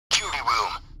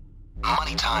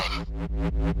Money time.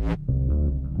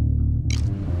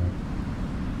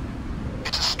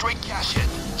 It's a straight cash hit.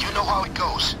 You know how it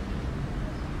goes.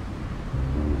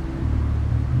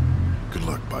 Good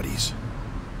luck, buddies.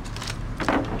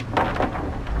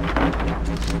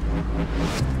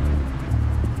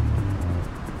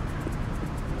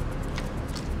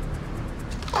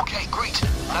 Okay, great.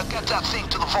 Now get that thing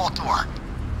to the vault door.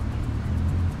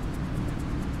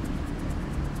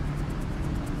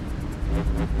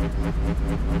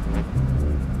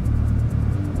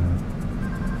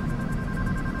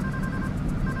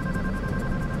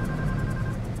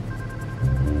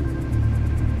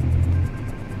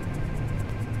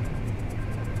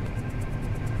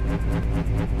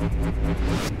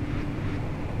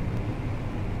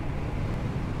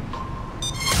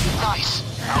 Nice.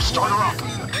 Now start her up.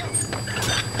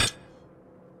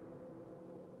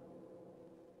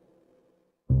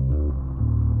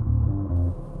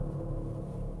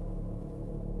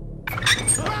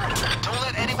 Don't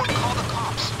let anyone call the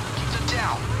cops. Keep them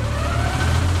down.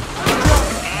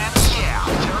 And yeah,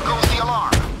 there goes the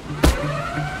alarm.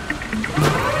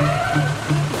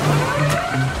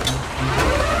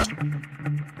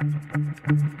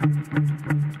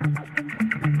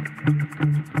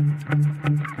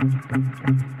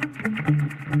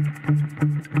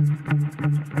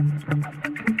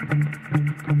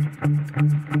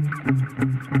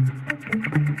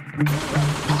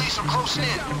 Police are closing in.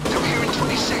 They're here in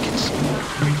 20 seconds.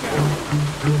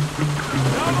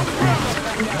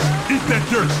 Eat that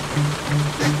dirt!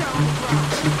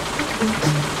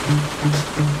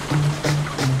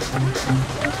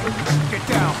 Get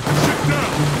down! Get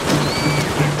down!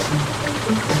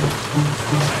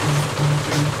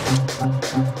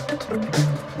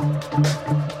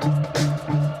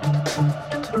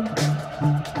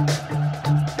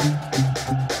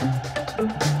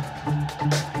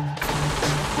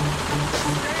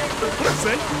 What'd I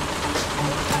say?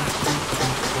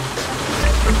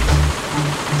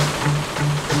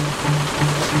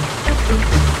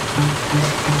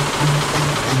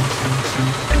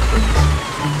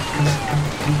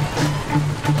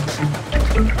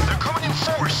 They're coming in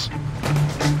force.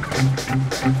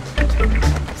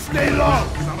 Stay low!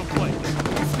 I don't play.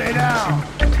 Stay down!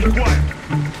 Be quiet.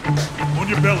 On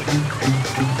your belly.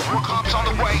 More cops on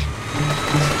the way.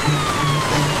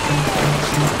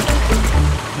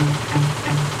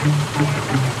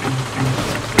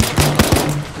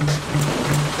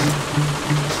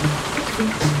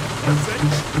 That's it.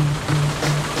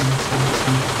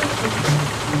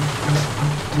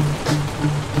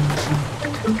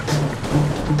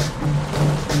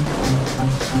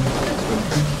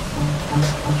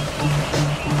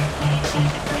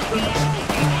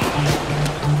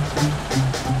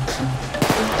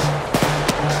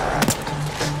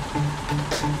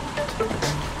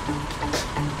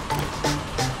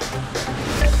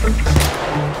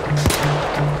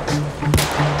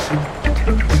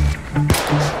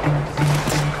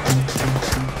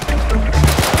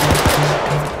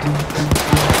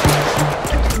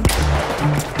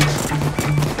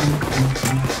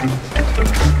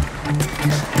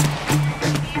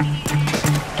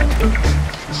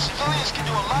 Civilians can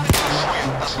do a lot of good for you,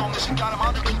 as long as you got them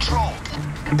under control.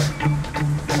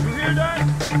 You hear that?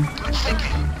 Good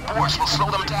thinking. Force will slow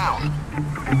them down.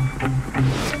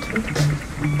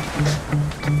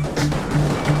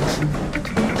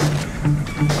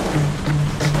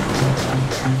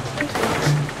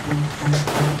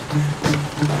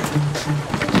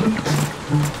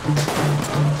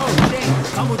 Oh, James,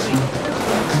 come with me.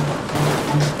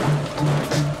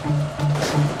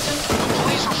 The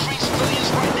police are free civilians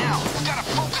right now. We gotta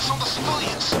focus on the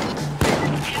civilians.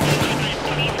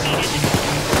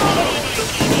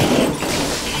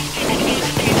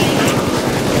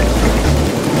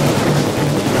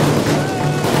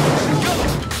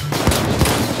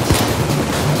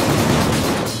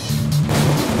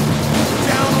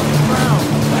 Down on the ground!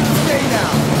 Stay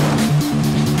down!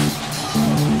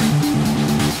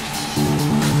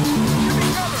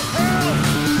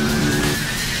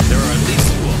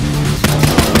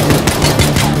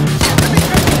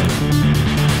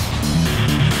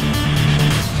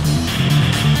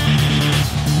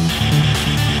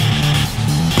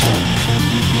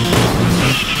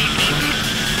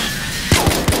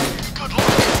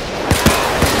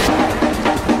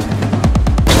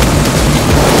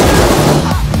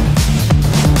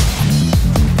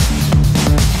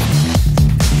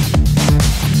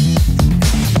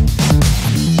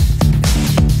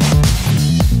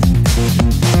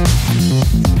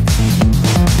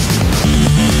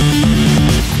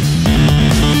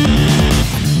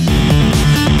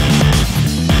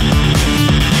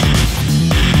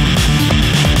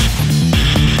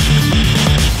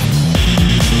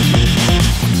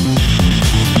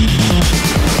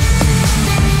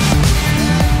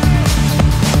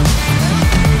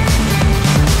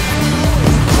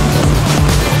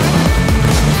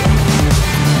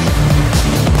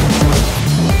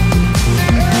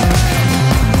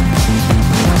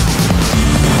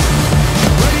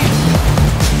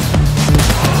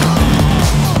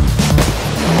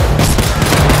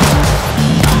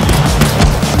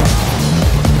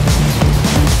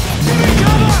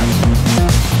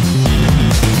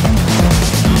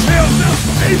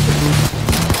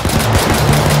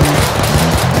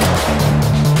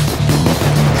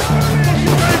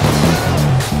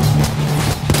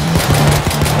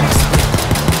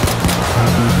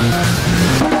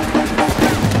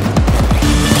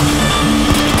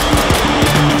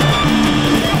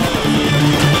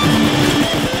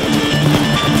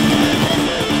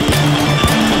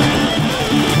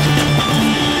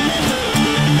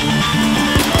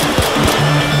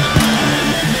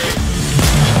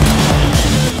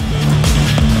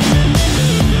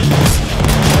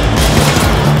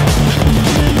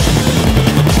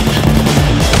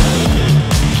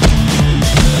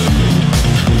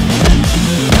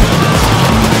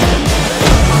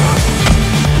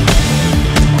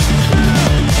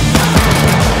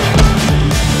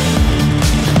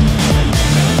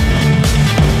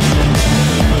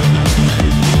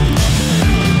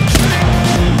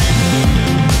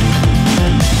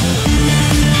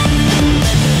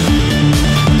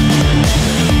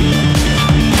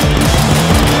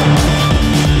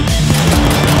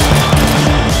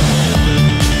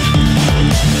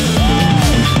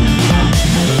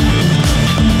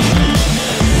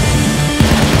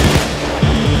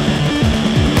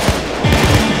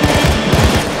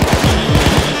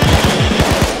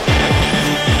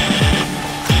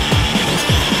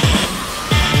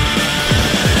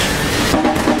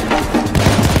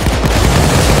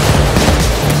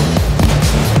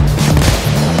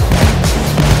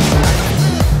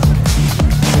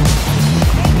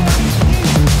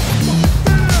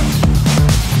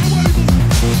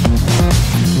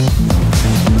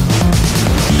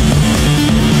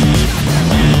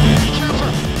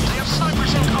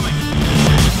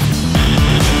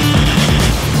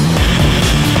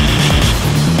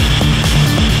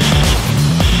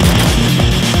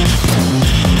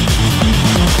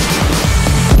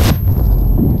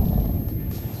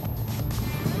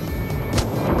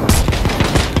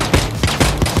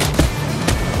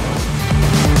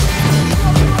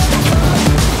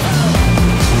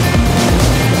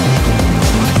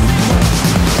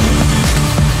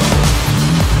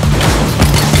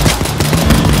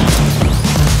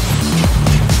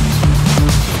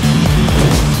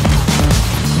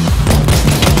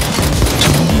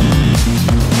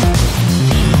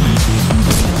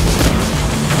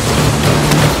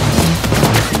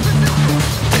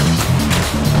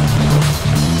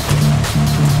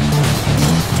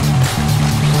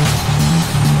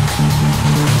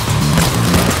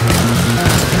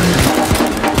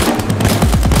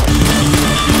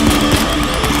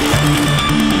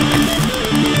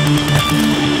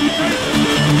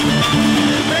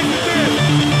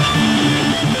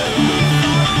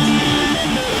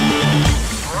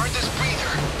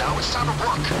 Now it's time to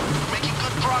work. We're making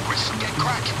good progress, so get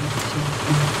cracking.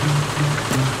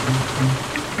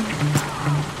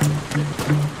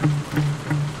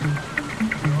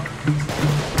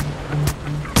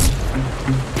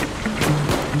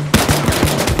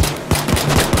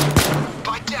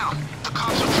 Bite down. The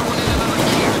cops are throwing in another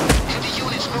gear. Heavy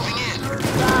units moving in.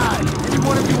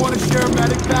 Anyone of you want to share a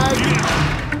medic bag?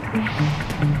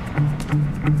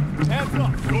 Hands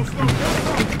up. Go slow.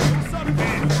 What's up,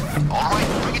 man? All right,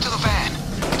 bring it to the van.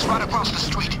 It's right across the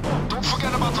street. Don't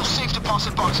forget about those safe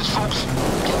deposit boxes, folks.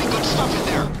 Get me good stuff in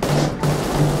there.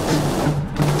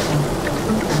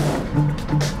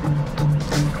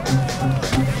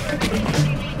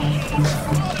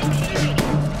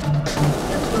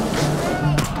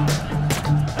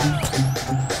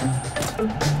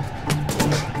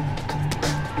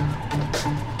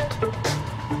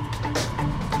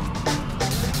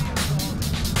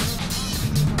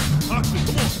 Oxley,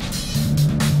 come on.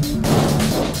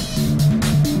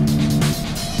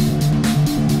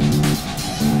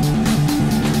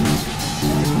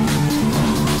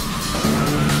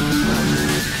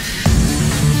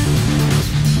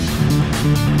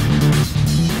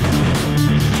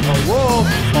 A wolf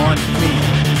on me.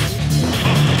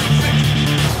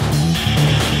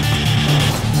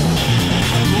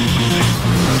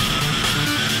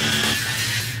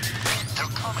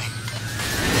 They're coming.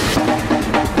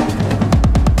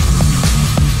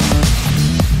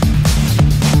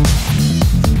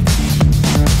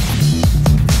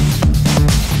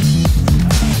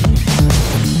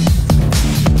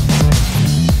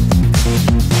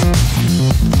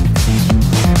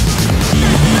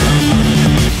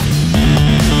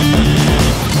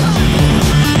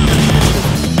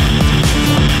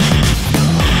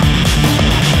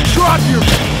 Drop your...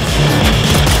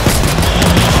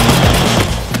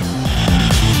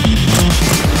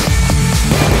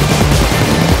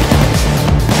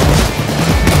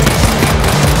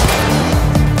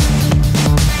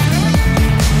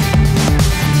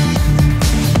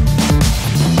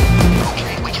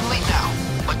 Okay, we can leave now.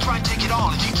 But try and take it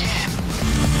all if you can.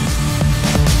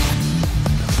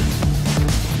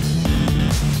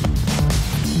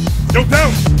 Yo,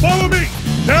 Dallas, follow me.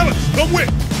 Dallas, come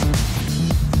with.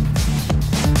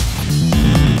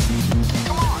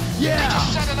 Come on. Yeah!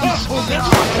 Just set another civilian.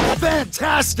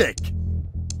 Fantastic!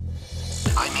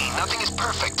 I mean, nothing is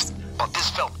perfect, but this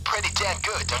felt pretty damn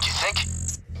good, don't you think?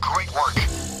 Great work.